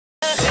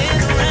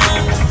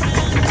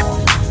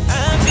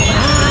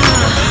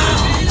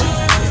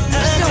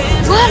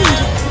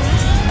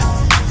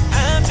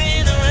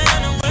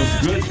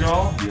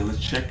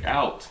check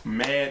out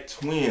Mad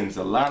Twins.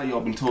 A lot of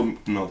y'all been telling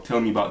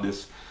me about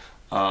this.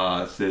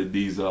 Said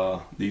these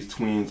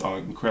twins are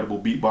incredible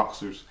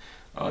beatboxers.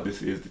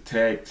 This is the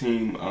tag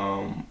team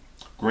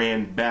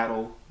grand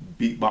battle,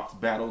 beatbox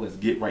battle. Let's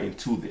get right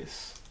into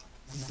this.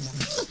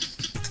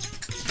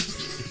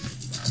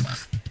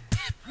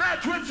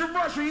 Mad Twins from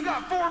Russia, you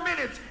got 4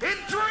 minutes in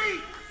 3,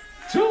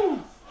 2,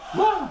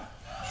 1.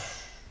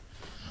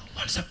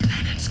 Once the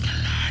planets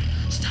collide,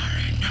 star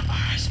in your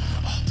eyes,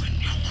 open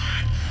your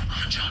mind,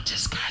 on your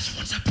disguise.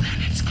 Once the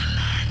planets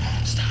collide,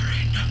 star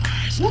in your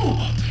eyes,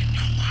 open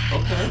your mind,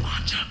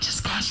 on your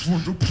disguise.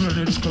 When the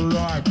planets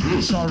collide,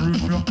 star in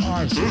your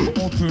eyes,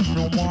 open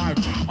your mind,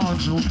 on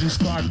your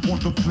disguise. When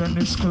the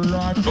planets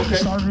collide,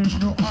 star in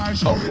your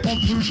eyes, open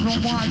your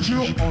mind,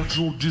 on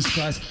your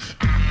disguise.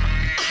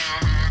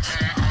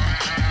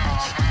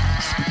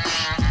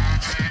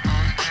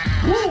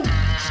 Woo!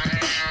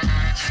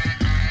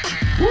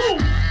 Woo!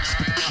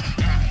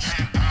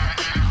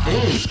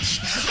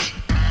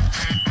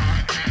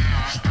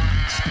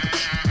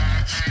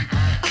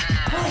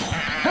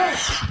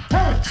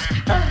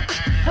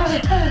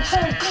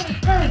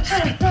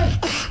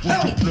 When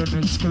the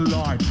planets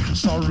collide,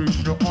 star in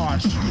your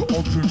eyes,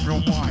 open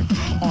your mind,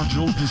 on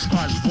your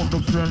disguise. When the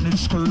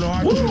planets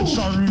collide,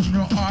 star in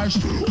your eyes,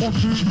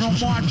 open your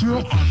mind,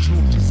 on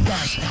your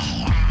disguise.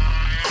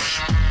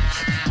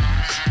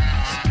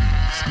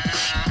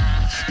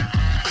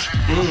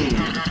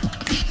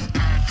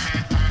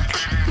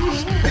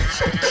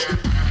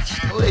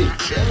 Wait,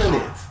 killing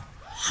it.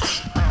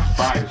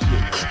 Fire shit,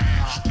 man.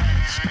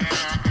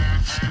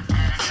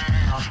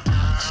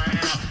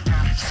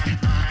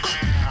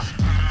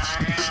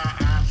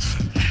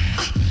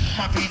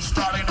 My beat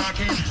started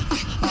knocking,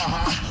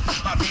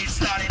 my beat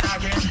started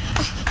knocking,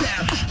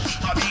 damn,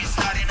 my beat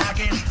started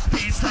knocking,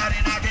 beat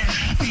started knocking,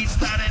 beat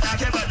started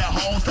knocking, but the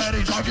whole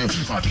started talking.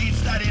 My beat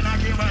started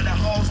knocking, but the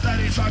whole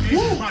started talking.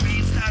 My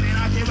beat started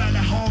knocking, but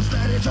the whole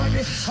started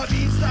talking. My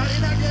beat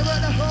started knocking, but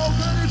the whole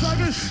started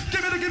talking.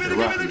 Give it, give it,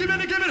 give it, give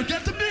it, give it,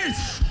 get the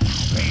beats.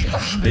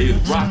 They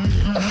rock.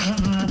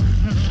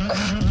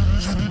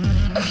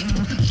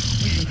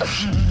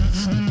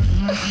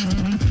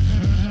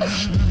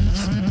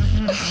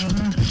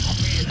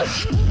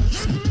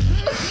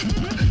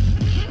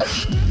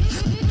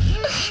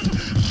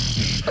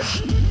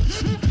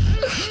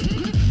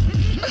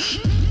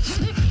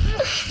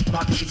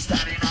 My beat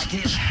started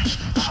knocking,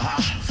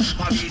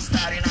 my beat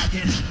started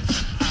knocking,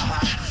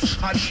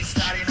 my beat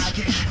started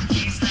knocking,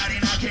 beat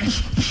started knocking,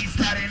 beat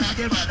started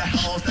knocking, but the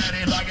whole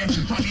started knocking.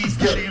 My beat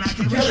started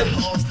knocking, but the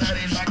whole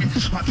started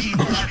knocking. My beat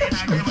started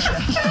knocking, but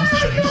the whole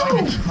started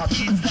knocking. My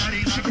beat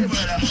started knocking,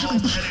 but the whole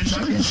started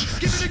knocking.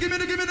 Give it, give it,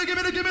 give it, give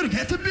it, give it,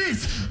 get the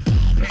beats.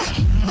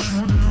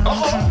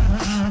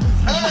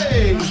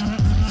 Hey!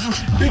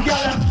 They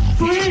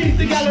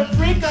got a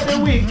freak of the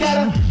week.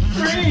 Got a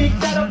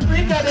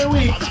freak of the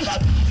week.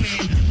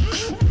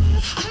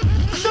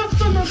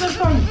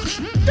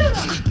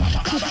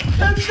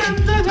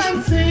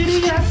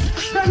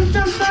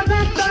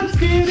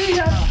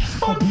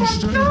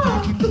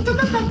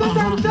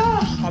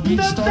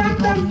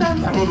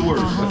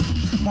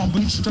 My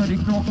beat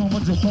started knocking,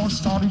 but the horn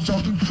started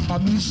jogging. My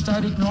beat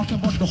started knocking,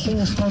 but the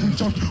horn started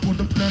jogging. When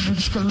the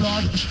planets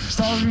collide,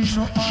 star in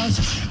your eyes,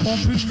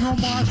 open your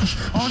mind,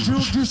 on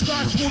your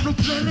disguise. When the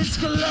planets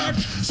collide,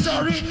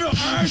 star in your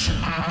eyes.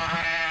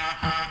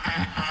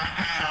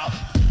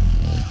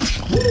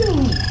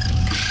 Woo!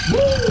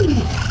 Woo!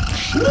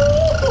 Woo!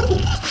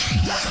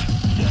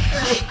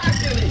 I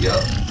get it, yo.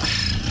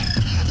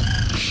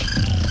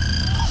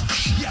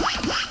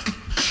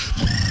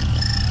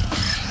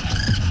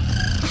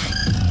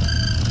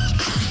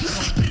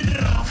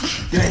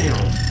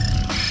 Damn.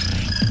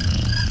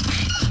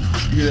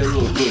 You hear that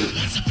little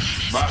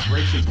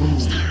vibration, boom.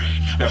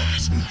 That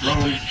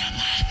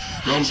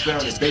drum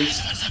sound and bass.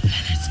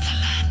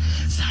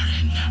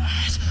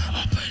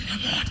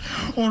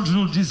 On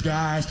your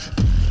disguise.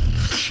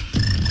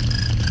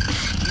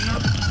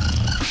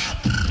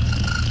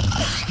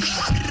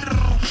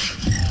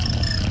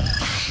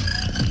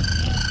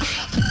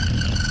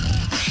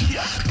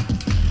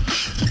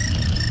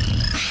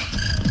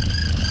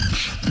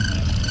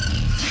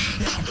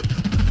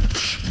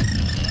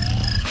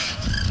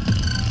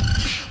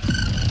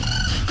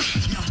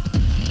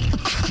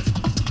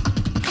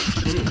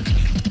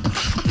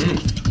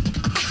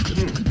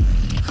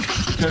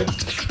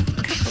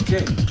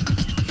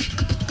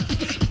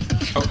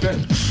 Okay.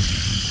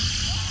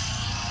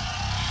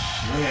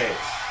 Yes.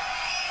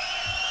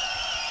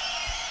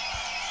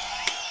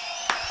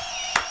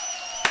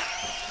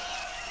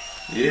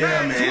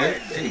 Yeah, man.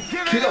 Hey,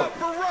 give it up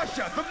for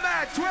Russia, the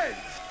Mad Twins.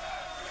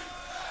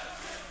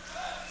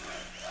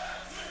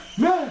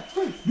 Mad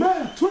Twins,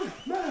 Mad Twins,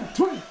 Mad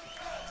Twins.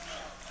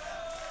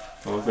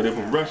 Oh, so they're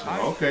from Russia.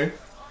 Okay.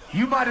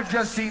 You might have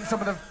just seen some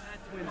of the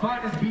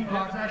finest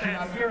beatbox action.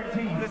 I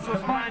guarantee you, the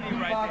finest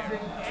beatboxing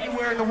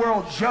anywhere in the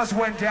world just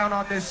went down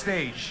on this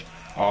stage.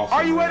 Awesome,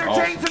 Are you man.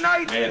 entertained Awesome.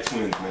 tonight? Mad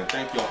Twins, man.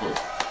 Thank y'all for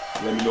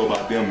Let me know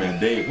about them, man.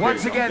 They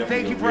once again,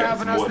 thank you for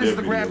having us. This is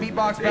the Grand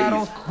Beatbox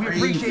Battle. We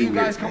appreciate you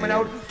guys coming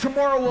out.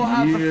 Tomorrow we'll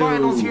have the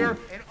finals here.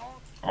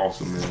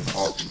 Awesome, man.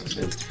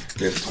 Awesome, man.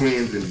 There's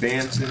twins and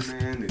dancing,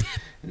 man.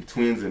 And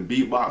twins and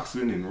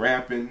beatboxing and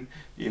rapping.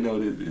 You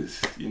know,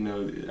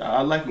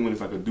 I like it when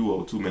it's like a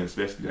duo too, man.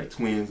 Especially like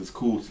twins. It's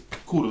cool,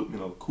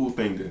 cool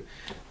thing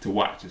to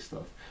watch and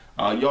stuff.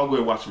 Y'all go ahead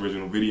and watch the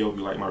original video. If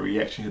you like my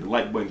reaction, hit the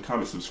like button,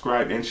 comment,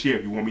 subscribe, and share.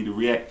 If you want me to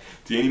react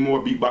to any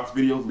more beatbox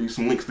videos, leave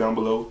some links down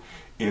below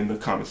in the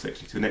comment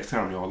section. Till next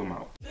time, y'all, I'm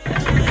out.